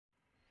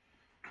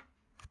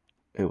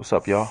Hey, what's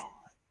up, y'all?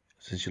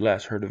 Since you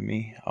last heard of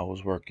me, I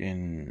was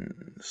working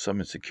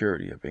Summit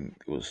Security. I think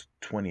it was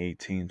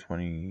 2018,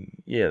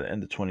 the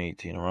end of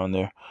 2018, around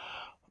there.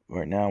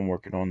 Right now, I'm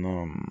working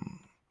on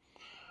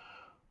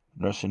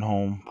nursing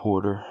home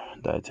porter,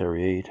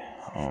 dietary aid.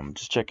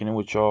 Just checking in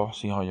with y'all,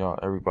 see how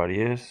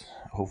everybody is.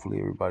 Hopefully,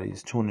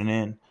 everybody's tuning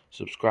in,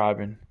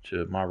 subscribing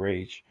to my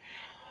rage.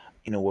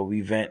 Where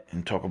we vent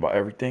and talk about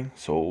everything.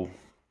 So,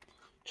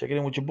 check it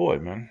in with your boy,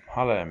 man.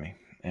 Holla at me.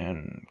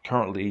 And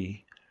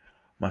currently,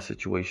 my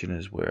situation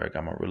is where I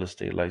got my real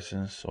estate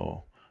license,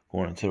 so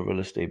going into the real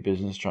estate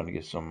business, trying to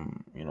get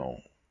some,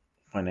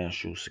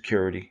 financial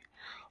security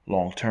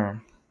long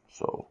term.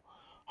 So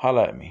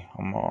holla at me.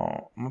 I'm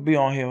gonna be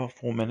on here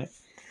for a minute,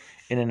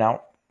 in and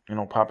out,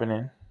 popping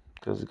in,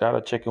 because I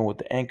gotta check in with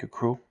the anchor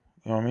crew.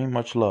 You know what I mean?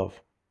 Much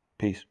love.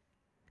 Peace.